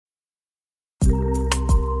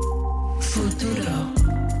Futuro.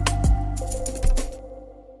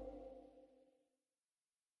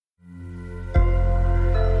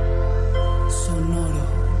 Sonoro.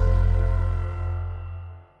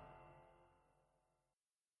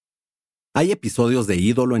 Hay episodios de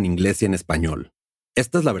Ídolo en inglés y en español.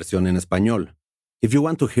 Esta es la versión en español. If you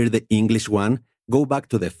want to hear the English one, go back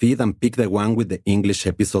to the feed and pick the one with the English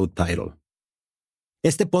episode title.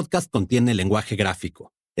 Este podcast contiene lenguaje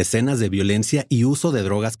gráfico, escenas de violencia y uso de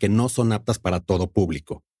drogas que no son aptas para todo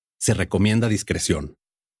público. Se recomienda discreción.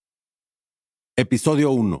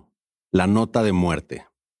 Episodio 1. La nota de muerte.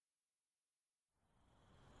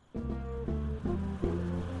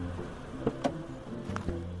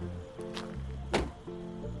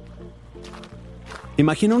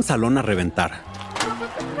 Imagina un salón a reventar.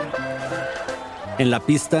 En la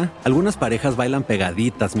pista, algunas parejas bailan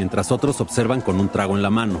pegaditas mientras otros observan con un trago en la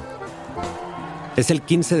mano. Es el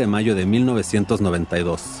 15 de mayo de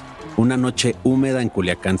 1992, una noche húmeda en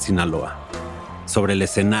Culiacán, Sinaloa. Sobre el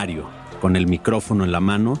escenario, con el micrófono en la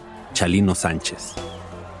mano, Chalino Sánchez.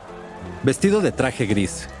 Vestido de traje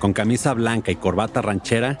gris, con camisa blanca y corbata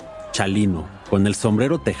ranchera, Chalino, con el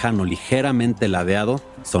sombrero tejano ligeramente ladeado,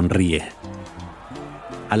 sonríe.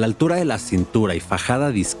 A la altura de la cintura y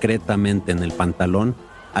fajada discretamente en el pantalón,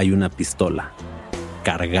 hay una pistola,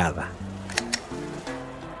 cargada.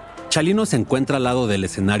 Chalino se encuentra al lado del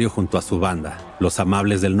escenario junto a su banda, Los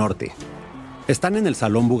Amables del Norte. Están en el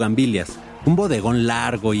Salón Bugambilias, un bodegón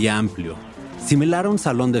largo y amplio, similar a un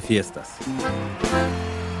salón de fiestas.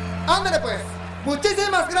 ¡Ándale pues!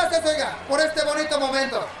 Muchísimas gracias, oiga, por este bonito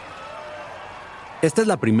momento. Esta es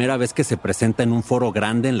la primera vez que se presenta en un foro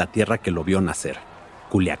grande en la tierra que lo vio nacer.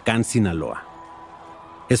 Culiacán, Sinaloa.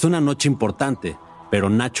 Es una noche importante, pero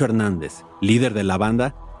Nacho Hernández, líder de la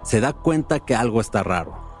banda, se da cuenta que algo está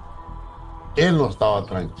raro. Él no estaba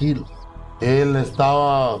tranquilo. Él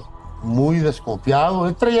estaba muy desconfiado.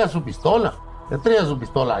 Él traía su pistola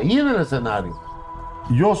ahí en el escenario.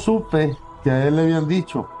 Yo supe que a él le habían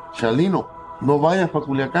dicho: Chalino, no vayas para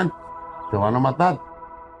Culiacán, te van a matar.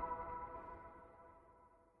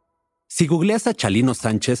 Si googleas a Chalino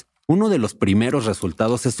Sánchez, uno de los primeros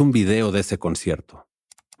resultados es un video de ese concierto.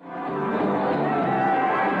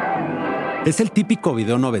 Es el típico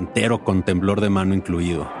video noventero con temblor de mano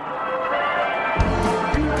incluido.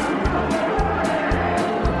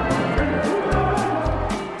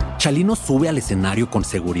 Chalino sube al escenario con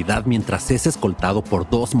seguridad mientras es escoltado por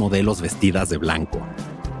dos modelos vestidas de blanco.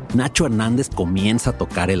 Nacho Hernández comienza a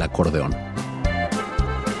tocar el acordeón.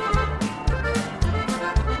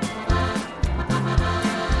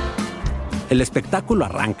 El espectáculo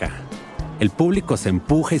arranca. El público se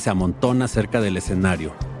empuja y se amontona cerca del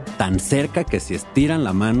escenario, tan cerca que si estiran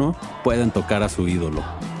la mano pueden tocar a su ídolo.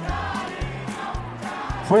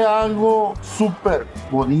 Fue algo súper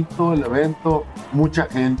bonito el evento, mucha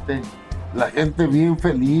gente, la gente bien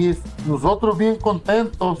feliz, nosotros bien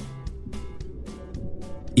contentos.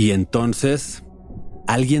 Y entonces,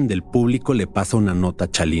 alguien del público le pasa una nota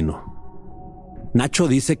a Chalino. Nacho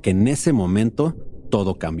dice que en ese momento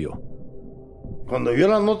todo cambió. Cuando vio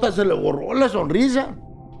la nota se le borró la sonrisa.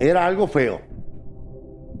 Era algo feo.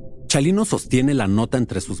 Chalino sostiene la nota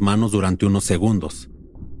entre sus manos durante unos segundos.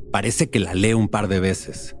 Parece que la lee un par de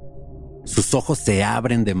veces. Sus ojos se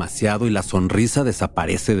abren demasiado y la sonrisa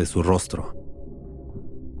desaparece de su rostro.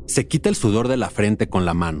 Se quita el sudor de la frente con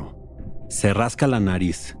la mano. Se rasca la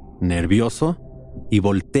nariz, nervioso, y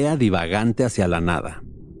voltea divagante hacia la nada.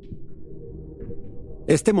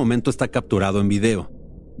 Este momento está capturado en video.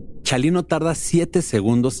 Chalino tarda 7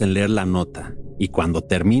 segundos en leer la nota y cuando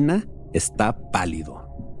termina, está pálido.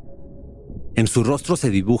 En su rostro se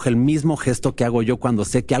dibuja el mismo gesto que hago yo cuando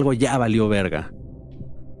sé que algo ya valió verga.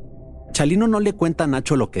 Chalino no le cuenta a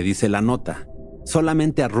Nacho lo que dice la nota,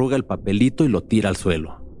 solamente arruga el papelito y lo tira al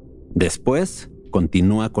suelo. Después,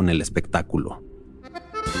 continúa con el espectáculo.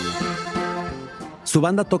 Su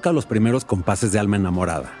banda toca los primeros compases de Alma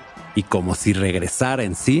Enamorada y como si regresara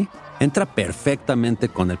en sí, entra perfectamente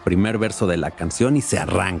con el primer verso de la canción y se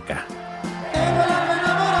arranca.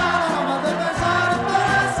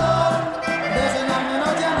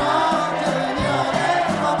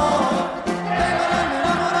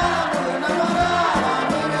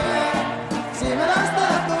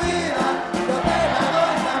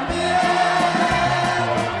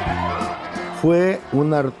 Fue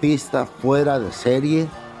un artista fuera de serie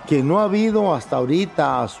que no ha habido hasta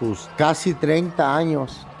ahorita, a sus casi 30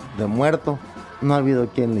 años de muerto, no ha habido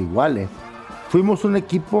quien le iguale. Fuimos un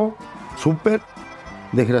equipo súper.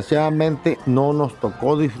 Desgraciadamente no nos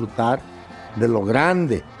tocó disfrutar de lo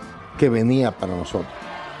grande que venía para nosotros.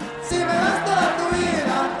 Si me das toda tu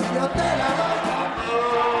vida, yo te la doy.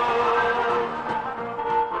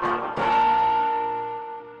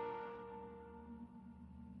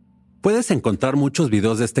 Puedes encontrar muchos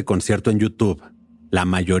videos de este concierto en YouTube, la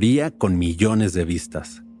mayoría con millones de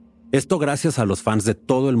vistas. Esto gracias a los fans de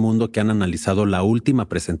todo el mundo que han analizado la última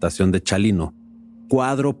presentación de Chalino,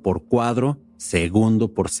 cuadro por cuadro,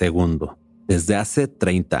 segundo por segundo, desde hace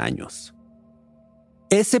 30 años.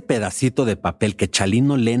 Ese pedacito de papel que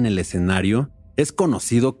Chalino lee en el escenario es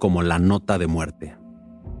conocido como la nota de muerte.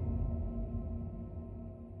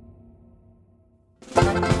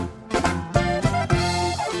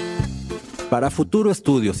 Para Futuro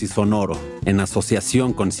Estudios y Sonoro, en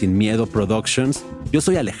asociación con Sin Miedo Productions, yo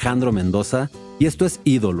soy Alejandro Mendoza y esto es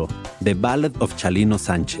Ídolo, The Ballad of Chalino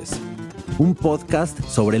Sánchez, un podcast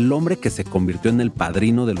sobre el hombre que se convirtió en el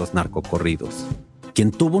padrino de los narcocorridos,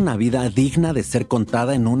 quien tuvo una vida digna de ser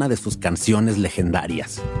contada en una de sus canciones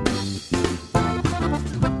legendarias.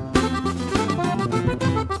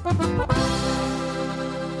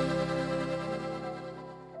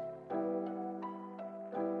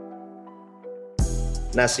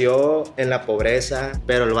 Nació en la pobreza,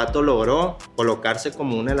 pero el vato logró colocarse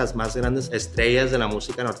como una de las más grandes estrellas de la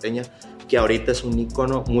música norteña, que ahorita es un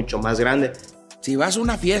ícono mucho más grande. Si vas a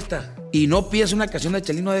una fiesta y no pides una canción de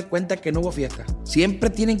Chalino, de cuenta que no hubo fiesta. Siempre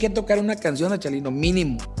tienen que tocar una canción de Chalino,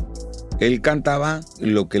 mínimo. Él cantaba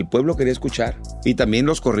lo que el pueblo quería escuchar. Y también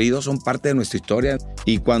los corridos son parte de nuestra historia.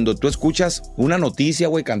 Y cuando tú escuchas una noticia,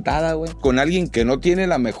 güey, cantada, güey, con alguien que no tiene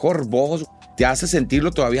la mejor voz, te hace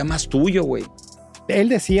sentirlo todavía más tuyo, güey. Él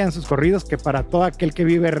decía en sus corridos que para todo aquel que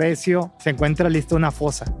vive recio se encuentra lista una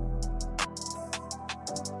fosa.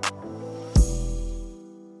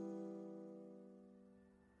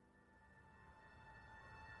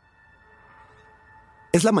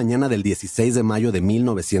 Es la mañana del 16 de mayo de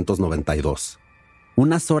 1992.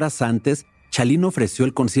 Unas horas antes, Chalino ofreció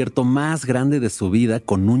el concierto más grande de su vida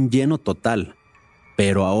con un lleno total.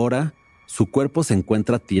 Pero ahora, su cuerpo se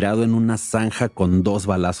encuentra tirado en una zanja con 2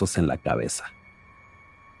 balazos en la cabeza.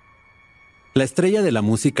 La estrella de la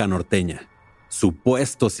música norteña,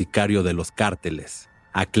 supuesto sicario de los cárteles,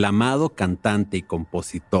 aclamado cantante y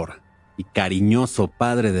compositor, y cariñoso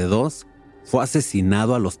padre de 2, fue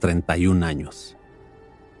asesinado a los 31 años.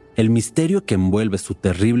 El misterio que envuelve su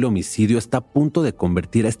terrible homicidio está a punto de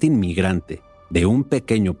convertir a este inmigrante de un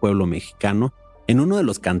pequeño pueblo mexicano en uno de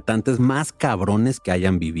los cantantes más cabrones que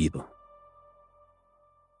hayan vivido.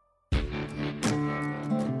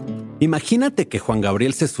 Imagínate que Juan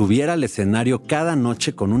Gabriel se subiera al escenario cada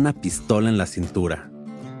noche con una pistola en la cintura.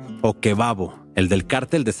 O que Babo, el del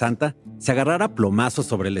Cártel de Santa, se agarrara a plomazos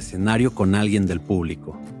sobre el escenario con alguien del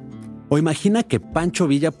público. O imagina que Pancho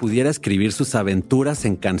Villa pudiera escribir sus aventuras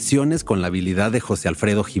en canciones con la habilidad de José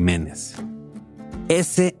Alfredo Jiménez.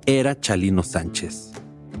 Ese era Chalino Sánchez.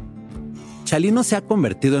 Chalino se ha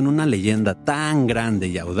convertido en una leyenda tan grande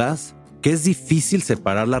y audaz que es difícil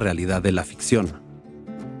separar la realidad de la ficción.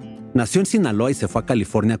 Nació en Sinaloa y se fue a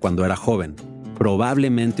California cuando era joven,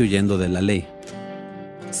 probablemente huyendo de la ley.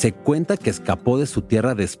 Se cuenta que escapó de su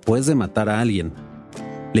tierra después de matar a alguien.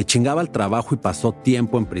 Le chingaba el trabajo y pasó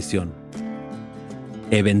tiempo en prisión.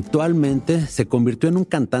 Eventualmente se convirtió en un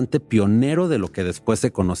cantante pionero de lo que después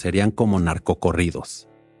se conocerían como narcocorridos.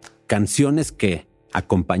 Canciones que,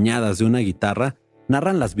 acompañadas de una guitarra,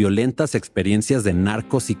 narran las violentas experiencias de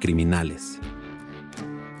narcos y criminales.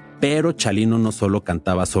 Pero Chalino no solo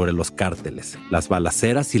cantaba sobre los cárteles, las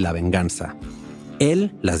balaceras y la venganza.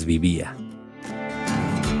 Él las vivía.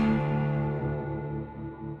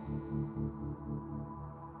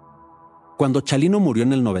 Cuando Chalino murió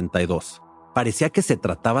en el 92, parecía que se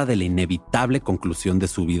trataba de la inevitable conclusión de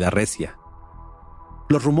su vida recia.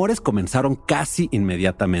 Los rumores comenzaron casi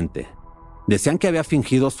inmediatamente. Decían que había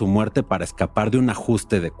fingido su muerte para escapar de un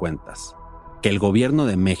ajuste de cuentas, que el gobierno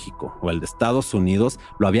de México o el de Estados Unidos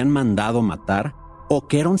lo habían mandado matar o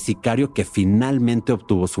que era un sicario que finalmente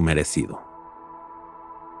obtuvo su merecido.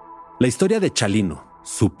 La historia de Chalino,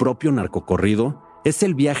 su propio narcocorrido, es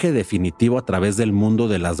el viaje definitivo a través del mundo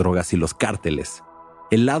de las drogas y los cárteles,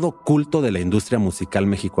 el lado oculto de la industria musical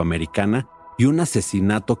mexicoamericana y un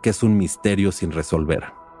asesinato que es un misterio sin resolver.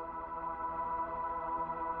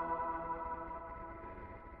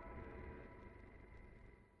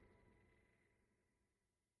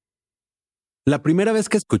 La primera vez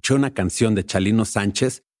que escuché una canción de Chalino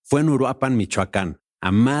Sánchez fue en Uruapan, Michoacán,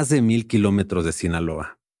 a más de 1,000 kilómetros de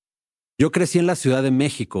Sinaloa. Yo crecí en la Ciudad de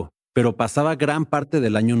México, pero pasaba gran parte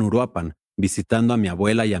del año en Uruapan, visitando a mi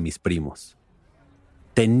abuela y a mis primos.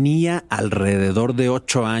 Tenía alrededor de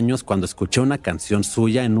 8 años cuando escuché una canción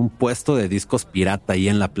suya en un puesto de discos pirata ahí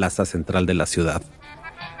en la plaza central de la ciudad.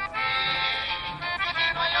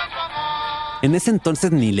 En ese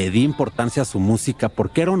entonces ni le di importancia a su música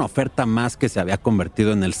porque era una oferta más que se había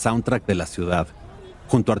convertido en el soundtrack de la ciudad,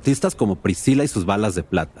 junto a artistas como Priscila y sus Balas de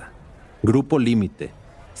Plata, Grupo Límite,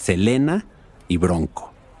 Selena y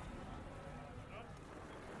Bronco.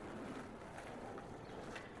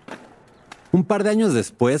 Un par de años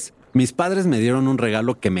después, mis padres me dieron un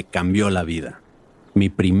regalo que me cambió la vida. Mi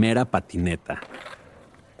primera patineta.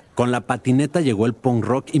 Con la patineta llegó el punk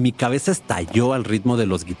rock y mi cabeza estalló al ritmo de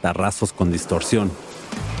los guitarrazos con distorsión.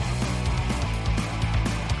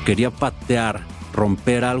 Quería patear,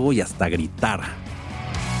 romper algo y hasta gritar.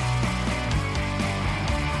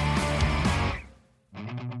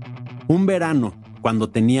 Un verano, cuando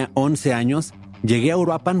tenía 11 años, llegué a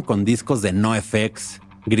Uruapan con discos de NoFX,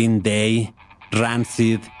 Green Day,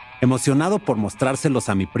 Rancid, emocionado por mostrárselos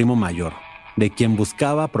a mi primo mayor, de quien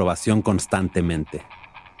buscaba aprobación constantemente.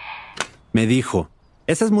 Me dijo,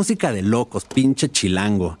 esa es música de locos, pinche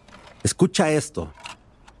chilango. Escucha esto.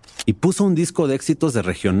 Y puso un disco de éxitos de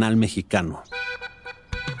regional mexicano.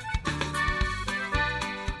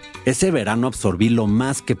 Ese verano absorbí lo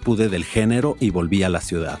más que pude del género y volví a la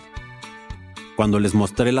ciudad. Cuando les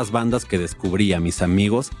mostré las bandas que descubrí a mis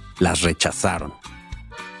amigos, las rechazaron.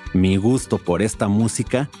 Mi gusto por esta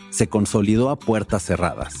música se consolidó a puertas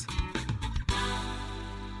cerradas.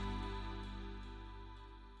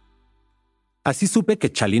 Así supe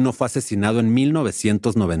que Chalino fue asesinado en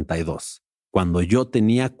 1992, cuando yo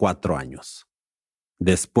tenía 4 años.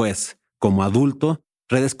 Después, como adulto,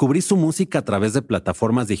 redescubrí su música a través de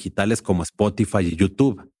plataformas digitales como Spotify y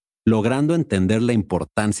YouTube, logrando entender la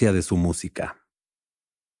importancia de su música.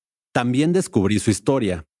 También descubrí su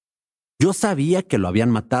historia. Yo sabía que lo habían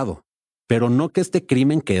matado, pero no que este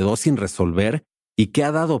crimen quedó sin resolver y que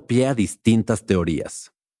ha dado pie a distintas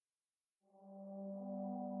teorías.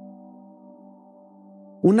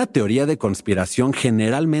 Una teoría de conspiración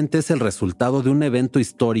generalmente es el resultado de un evento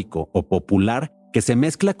histórico o popular que se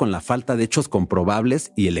mezcla con la falta de hechos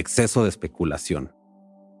comprobables y el exceso de especulación.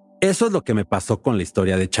 Eso es lo que me pasó con la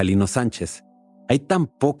historia de Chalino Sánchez. Hay tan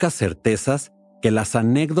pocas certezas que las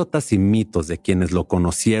anécdotas y mitos de quienes lo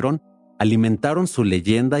conocieron alimentaron su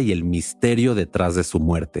leyenda y el misterio detrás de su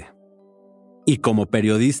muerte. Y como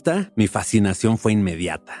periodista, mi fascinación fue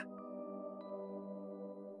inmediata.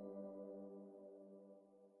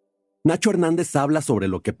 Nacho Hernández habla sobre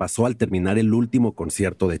lo que pasó al terminar el último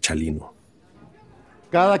concierto de Chalino.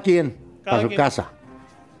 Cada quien a su casa.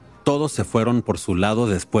 Todos se fueron por su lado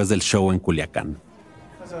después del show en Culiacán.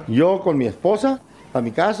 Yo con mi esposa a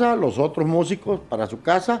mi casa, los otros músicos para su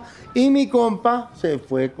casa y mi compa se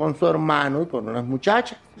fue con su hermano y con unas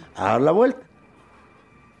muchachas a dar la vuelta.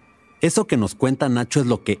 Eso que nos cuenta Nacho es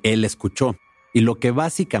lo que él escuchó y lo que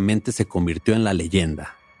básicamente se convirtió en la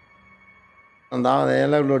leyenda. Andaba de ahí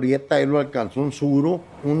en la glorieta, él lo alcanzó un Suru,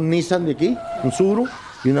 un Nissan de aquí, un Suru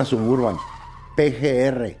y una Suburban,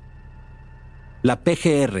 PGR. La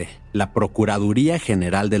PGR, la Procuraduría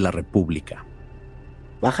General de la República.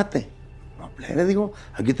 Bájate. No, le digo,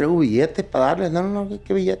 aquí traigo billetes para darles. No,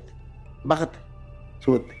 ¿qué billete? Bájate,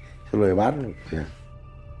 súbete. Se lo llevaron. O sea.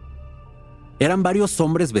 Eran varios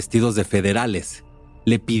hombres vestidos de federales.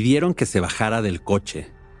 Le pidieron que se bajara del coche.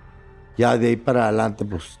 Ya de ahí para adelante,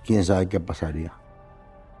 pues, quién sabe qué pasaría.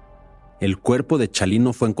 El cuerpo de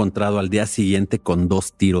Chalino fue encontrado al día siguiente con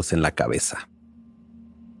 2 tiros en la cabeza.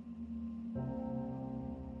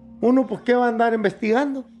 Uno, pues, ¿qué va a andar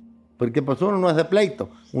investigando? Porque, pues, uno no es de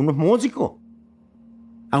pleito, uno es músico.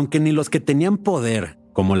 Aunque ni los que tenían poder,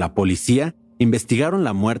 como la policía, investigaron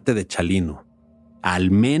la muerte de Chalino.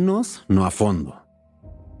 Al menos no a fondo.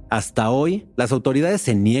 Hasta hoy, las autoridades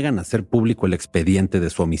se niegan a hacer público el expediente de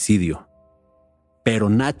su homicidio. Pero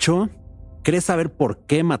Nacho cree saber por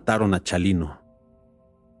qué mataron a Chalino.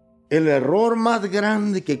 El error más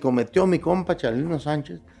grande que cometió mi compa Chalino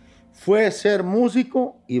Sánchez fue ser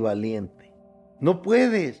músico y valiente.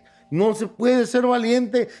 No se puede ser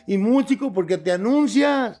valiente y músico porque te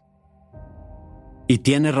anuncias. Y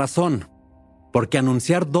tiene razón. Porque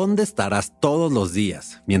anunciar dónde estarás todos los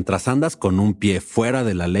días mientras andas con un pie fuera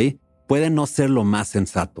de la ley puede no ser lo más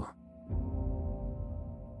sensato.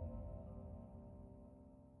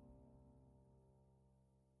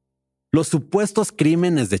 Los supuestos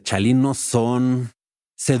crímenes de Chalino son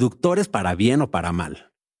seductores para bien o para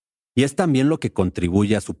mal. Y es también lo que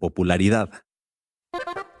contribuye a su popularidad.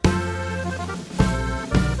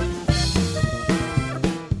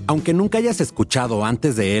 Aunque nunca hayas escuchado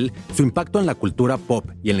antes de él, su impacto en la cultura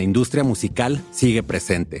pop y en la industria musical sigue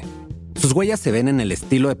presente. Sus huellas se ven en el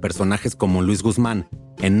estilo de personajes como Luis Guzmán,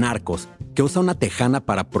 en Narcos, que usa una tejana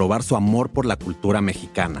para probar su amor por la cultura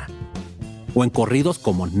mexicana. O en corridos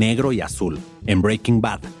como Negro y Azul, en Breaking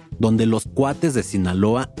Bad, donde los cuates de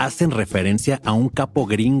Sinaloa hacen referencia a un capo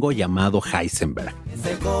gringo llamado Heisenberg.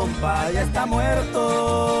 Ese compa ya está muerto,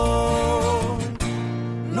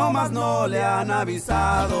 no más no le han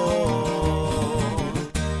avisado.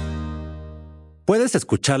 Puedes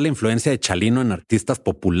escuchar la influencia de Chalino en artistas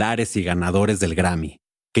populares y ganadores del Grammy,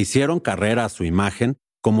 que hicieron carrera a su imagen,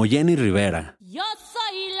 como Jenny Rivera. Yo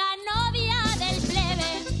soy la novia del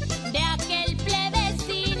plebe, de aquel plebe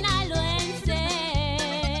sinaloense.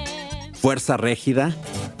 Fuerza Régida.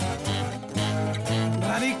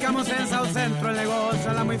 Radicamos en South Centro, el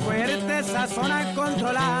negocio la muy fuerte, esa zona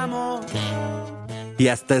controlamos. Y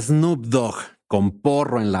hasta Snoop Dogg, con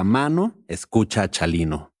porro en la mano, escucha a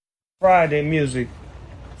Chalino. Friday music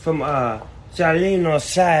from Chalino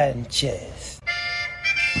Sánchez.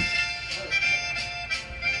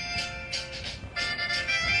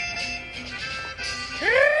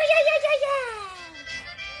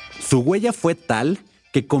 Su huella fue tal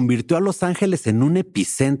que convirtió a Los Ángeles en un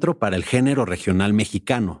epicentro para el género regional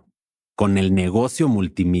mexicano, con el negocio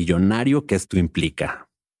multimillonario que esto implica.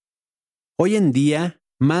 Hoy en día,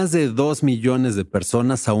 más de 2 millones de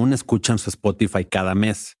personas aún escuchan su Spotify cada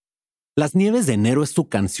mes. Las Nieves de Enero es su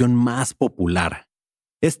canción más popular.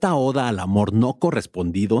 Esta oda al amor no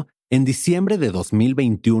correspondido, en diciembre de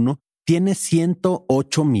 2021, tiene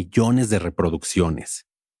 108 millones de reproducciones.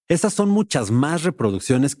 Esas son muchas más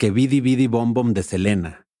reproducciones que Bidi Bidi Bom Bom de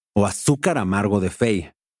Selena o Azúcar Amargo de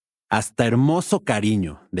Faye. Hasta Hermoso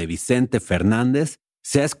Cariño de Vicente Fernández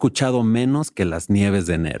se ha escuchado menos que Las Nieves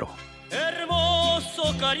de Enero.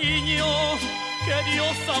 Hermoso cariño que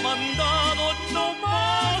Dios ha mandado no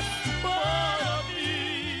más para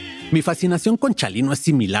mí. Mi fascinación con Chalino es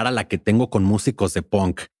similar a la que tengo con músicos de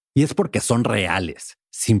punk, y es porque son reales,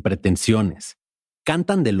 sin pretensiones.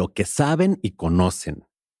 Cantan de lo que saben y conocen.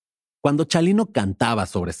 Cuando Chalino cantaba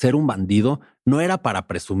sobre ser un bandido, no era para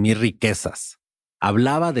presumir riquezas.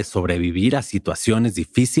 Hablaba de sobrevivir a situaciones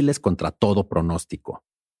difíciles contra todo pronóstico.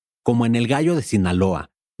 Como en El Gallo de Sinaloa,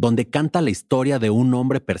 donde canta la historia de un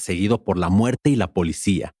hombre perseguido por la muerte y la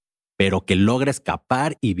policía, pero que logra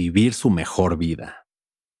escapar y vivir su mejor vida.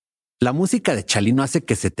 La música de Chalino hace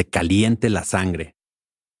que se te caliente la sangre.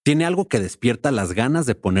 Tiene algo que despierta las ganas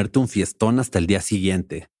de ponerte un fiestón hasta el día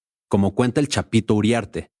siguiente, como cuenta el Chapito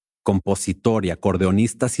Uriarte, compositor y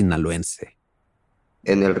acordeonista sinaloense.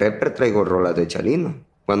 En el rapper traigo rolas de Chalino.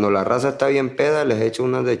 Cuando la raza está bien peda, les echo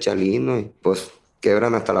unas de Chalino y pues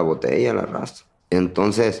quebran hasta la botella la raza.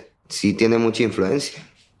 Entonces, sí tiene mucha influencia.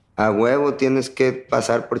 A huevo tienes que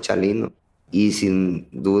pasar por Chalino. Y sin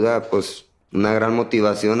duda, pues, una gran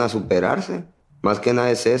motivación a superarse. Más que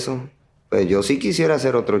nada es eso. Pues yo sí quisiera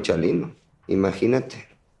ser otro Chalino. Imagínate.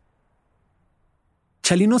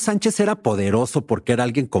 Chalino Sánchez era poderoso porque era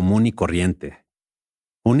alguien común y corriente.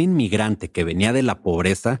 Un inmigrante que venía de la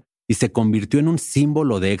pobreza y se convirtió en un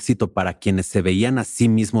símbolo de éxito para quienes se veían a sí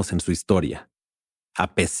mismos en su historia,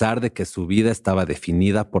 a pesar de que su vida estaba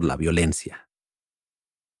definida por la violencia.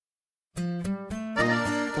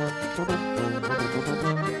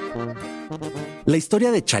 La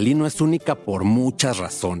historia de Chalino es única por muchas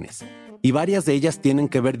razones, y varias de ellas tienen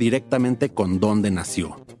que ver directamente con dónde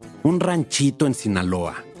nació. Un ranchito en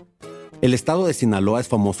Sinaloa. El estado de Sinaloa es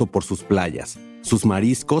famoso por sus playas, sus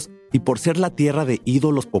mariscos y por ser la tierra de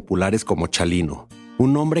ídolos populares como Chalino,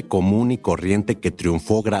 un hombre común y corriente que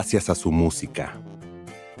triunfó gracias a su música.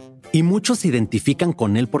 Y muchos se identifican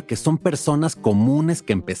con él porque son personas comunes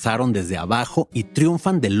que empezaron desde abajo y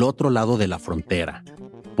triunfan del otro lado de la frontera.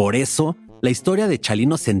 Por eso, la historia de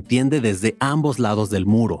Chalino se entiende desde ambos lados del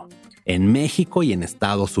muro, en México y en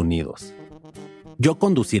Estados Unidos. Yo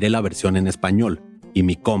conduciré la versión en español y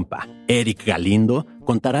mi compa, Eric Galindo,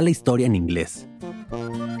 contará la historia en inglés.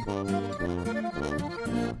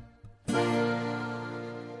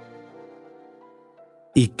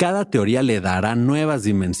 Y cada teoría le dará nuevas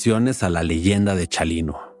dimensiones a la leyenda de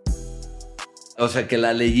Chalino. O sea, que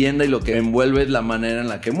la leyenda y lo que envuelve es la manera en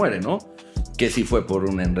la que muere, ¿no? Que si fue por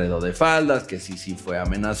un enredo de faldas, que si fue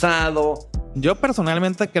amenazado. Yo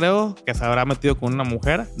personalmente creo que se habrá metido con una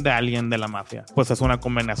mujer de alguien de la mafia. Pues es una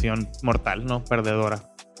combinación mortal, ¿no?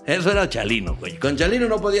 Perdedora. Eso era Chalino, güey. Con Chalino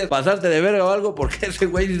no podías pasarte de verga o algo porque ese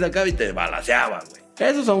güey se sacaba y te balaceaba, güey.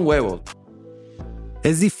 Esos son huevos.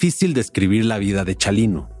 Es difícil describir la vida de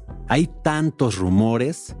Chalino. Hay tantos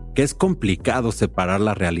rumores que es complicado separar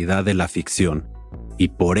la realidad de la ficción. Y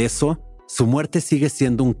por eso, su muerte sigue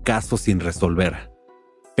siendo un caso sin resolver.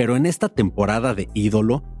 Pero en esta temporada de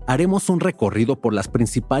Ídolo, haremos un recorrido por las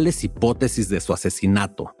principales hipótesis de su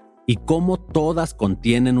asesinato y cómo todas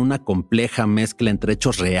contienen una compleja mezcla entre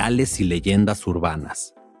hechos reales y leyendas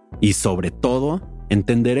urbanas. Y sobre todo,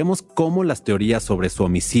 entenderemos cómo las teorías sobre su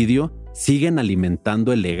homicidio siguen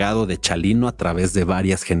alimentando el legado de Chalino a través de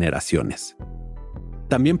varias generaciones.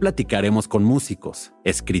 También platicaremos con músicos,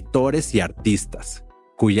 escritores y artistas,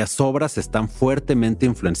 cuyas obras están fuertemente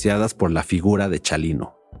influenciadas por la figura de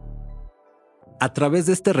Chalino. A través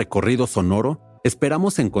de este recorrido sonoro,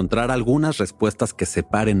 esperamos encontrar algunas respuestas que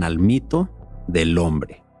separen al mito del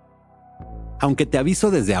hombre. Aunque te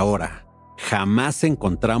aviso desde ahora, jamás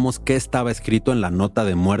encontramos qué estaba escrito en la nota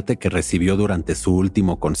de muerte que recibió durante su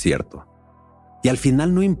último concierto. Y al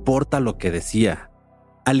final no importa lo que decía.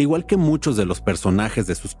 Al igual que muchos de los personajes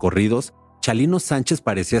de sus corridos, Chalino Sánchez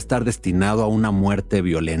parecía estar destinado a una muerte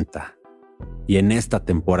violenta. Y en esta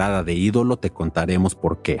temporada de Ídolo te contaremos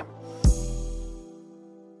por qué.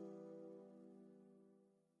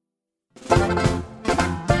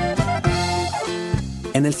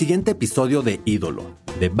 En el siguiente episodio de Ídolo,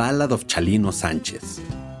 The Ballad of Chalino Sánchez.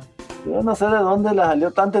 Yo no sé de dónde le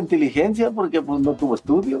salió tanta inteligencia porque pues no tuvo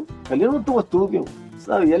estudio. Chalino no tuvo estudio.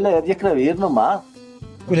 Sabía leer y escribir nomás.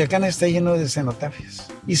 Culiacán está lleno de cenotafios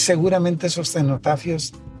y seguramente esos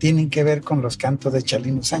cenotafios tienen que ver con los cantos de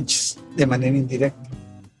Chalino Sánchez, de manera indirecta.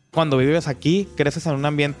 Cuando vives aquí, creces en un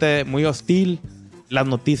ambiente muy hostil. Las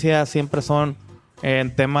noticias siempre son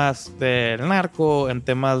en temas del narco, en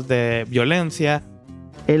temas de violencia.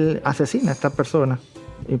 Él asesina a esta persona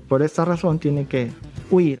y por esta razón tiene que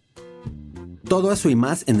huir. Todo eso y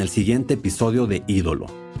más en el siguiente episodio de Ídolo,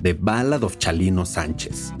 The Ballad of Chalino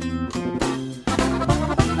Sánchez.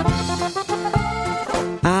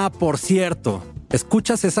 Ah, por cierto,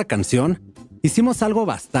 ¿escuchas esa canción? Hicimos algo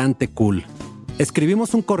bastante cool.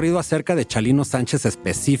 Escribimos un corrido acerca de Chalino Sánchez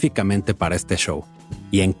específicamente para este show.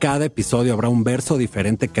 Y en cada episodio habrá un verso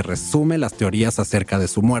diferente que resume las teorías acerca de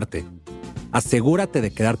su muerte. Asegúrate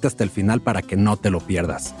de quedarte hasta el final para que no te lo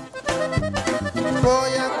pierdas.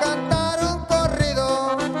 Voy a cantar un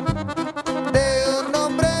corrido de un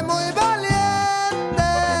hombre muy valiente,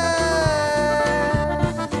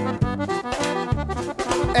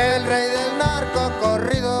 el rey del narco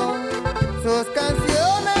corrido. Sus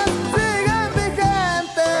canciones siguen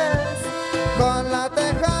vigentes con la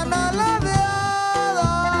tejana ladeada,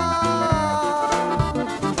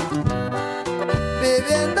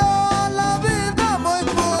 viviendo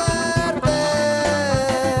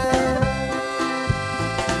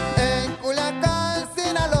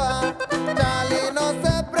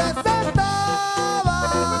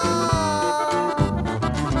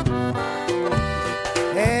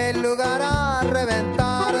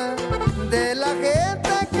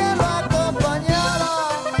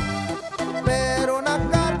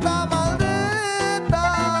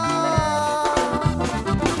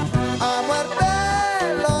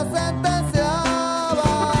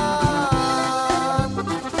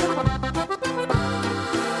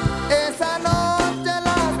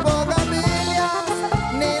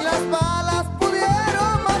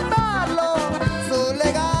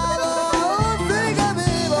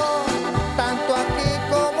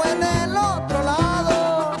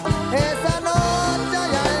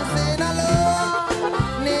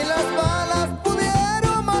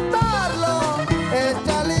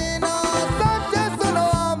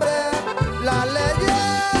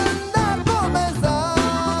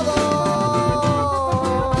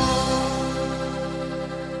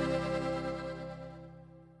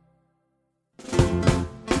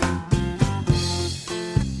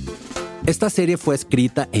Esta serie fue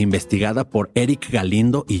escrita e investigada por Eric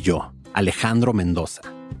Galindo y yo, Alejandro Mendoza.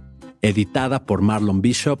 Editada por Marlon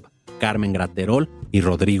Bishop, Carmen Graterol y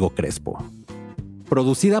Rodrigo Crespo.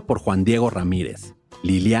 Producida por Juan Diego Ramírez,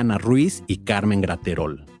 Liliana Ruiz y Carmen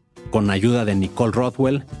Graterol. Con ayuda de Nicole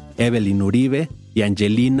Rothwell, Evelyn Uribe y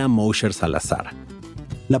Angelina Mosher Salazar.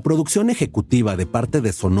 La producción ejecutiva de parte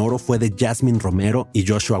de Sonoro fue de Jasmine Romero y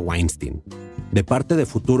Joshua Weinstein. De parte de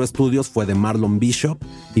Futuro Studios fue de Marlon Bishop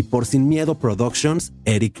y por Sin Miedo Productions,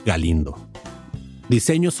 Eric Galindo.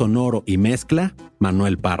 Diseño sonoro y mezcla,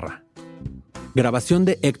 Manuel Parra. Grabación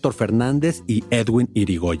de Héctor Fernández y Edwin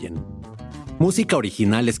Irigoyen. Música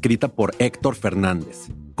original escrita por Héctor Fernández,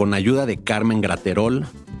 con ayuda de Carmen Graterol,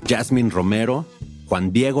 Jasmine Romero,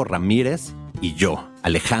 Juan Diego Ramírez y yo,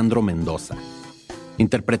 Alejandro Mendoza.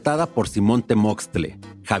 Interpretada por Simón Temoxtle,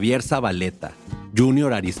 Javier Zabaleta,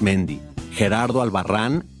 Junior Arismendi, Gerardo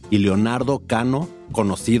Albarrán y Leonardo Cano,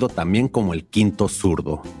 conocido también como el Quinto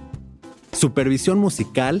Zurdo. Supervisión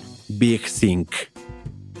musical, Big Sync.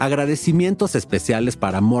 Agradecimientos especiales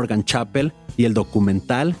para Morgan Chappell y el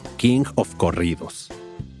documental King of Corridos.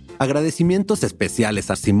 Agradecimientos especiales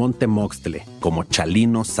a Simón Temoxtle como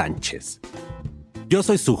Chalino Sánchez. Yo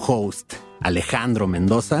soy su host, Alejandro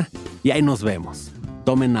Mendoza, y ahí nos vemos.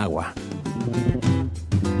 Tomen agua.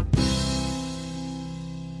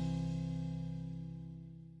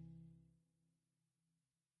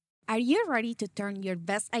 Are you ready to turn your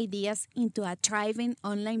best ideas into a thriving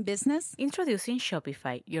online business? Introducing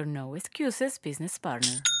Shopify, your no excuses business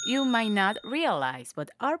partner. You might not realize,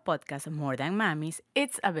 but our podcast, More Than Mommies,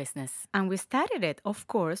 it's a business. And we started it, of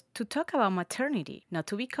course, to talk about maternity, not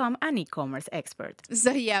to become an e-commerce expert.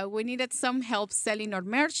 So yeah, we needed some help selling our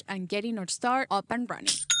merch and getting our store up and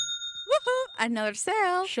running. Woohoo! Another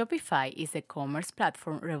sale! Shopify is a commerce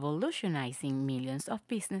platform revolutionizing millions of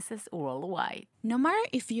businesses worldwide. No matter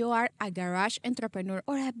if you are a garage entrepreneur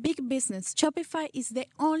or a big business, Shopify is the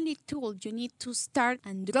only tool you need to start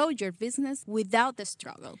and grow your business without the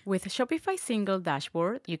struggle. With Shopify's single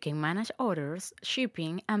dashboard, you can manage orders,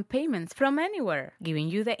 shipping, and payments from anywhere, giving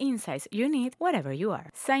you the insights you need wherever you are.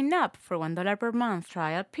 Sign up for $1 per month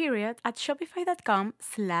trial period at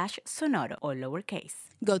shopify.com/sonoro, all lowercase.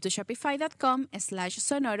 Go to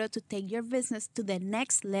shopify.com/sonoro to take your business to the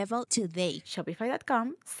next level today.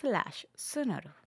 Shopify.com/sonoro.